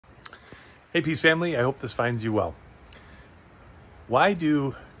Hey, Peace family, I hope this finds you well. Why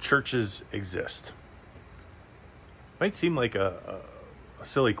do churches exist? Might seem like a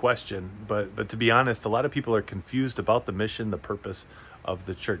silly question, but to be honest, a lot of people are confused about the mission, the purpose of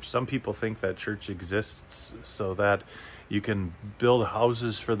the church. Some people think that church exists so that you can build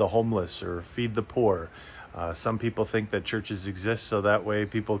houses for the homeless or feed the poor. Some people think that churches exist so that way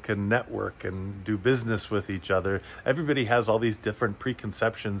people can network and do business with each other. Everybody has all these different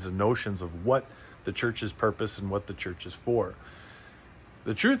preconceptions and notions of what the church's purpose and what the church is for.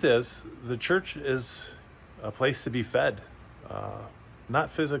 The truth is, the church is a place to be fed,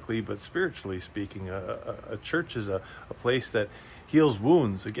 not physically, but spiritually speaking. A church is a place that heals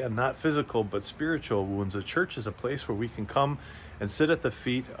wounds, again, not physical, but spiritual wounds. A church is a place where we can come and sit at the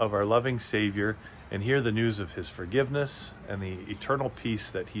feet of our loving Savior and hear the news of his forgiveness and the eternal peace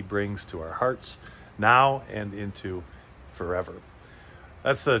that he brings to our hearts now and into forever.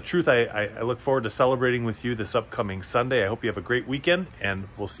 That's the truth I look forward to celebrating with you this upcoming Sunday. I hope you have a great weekend, and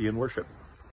we'll see you in worship.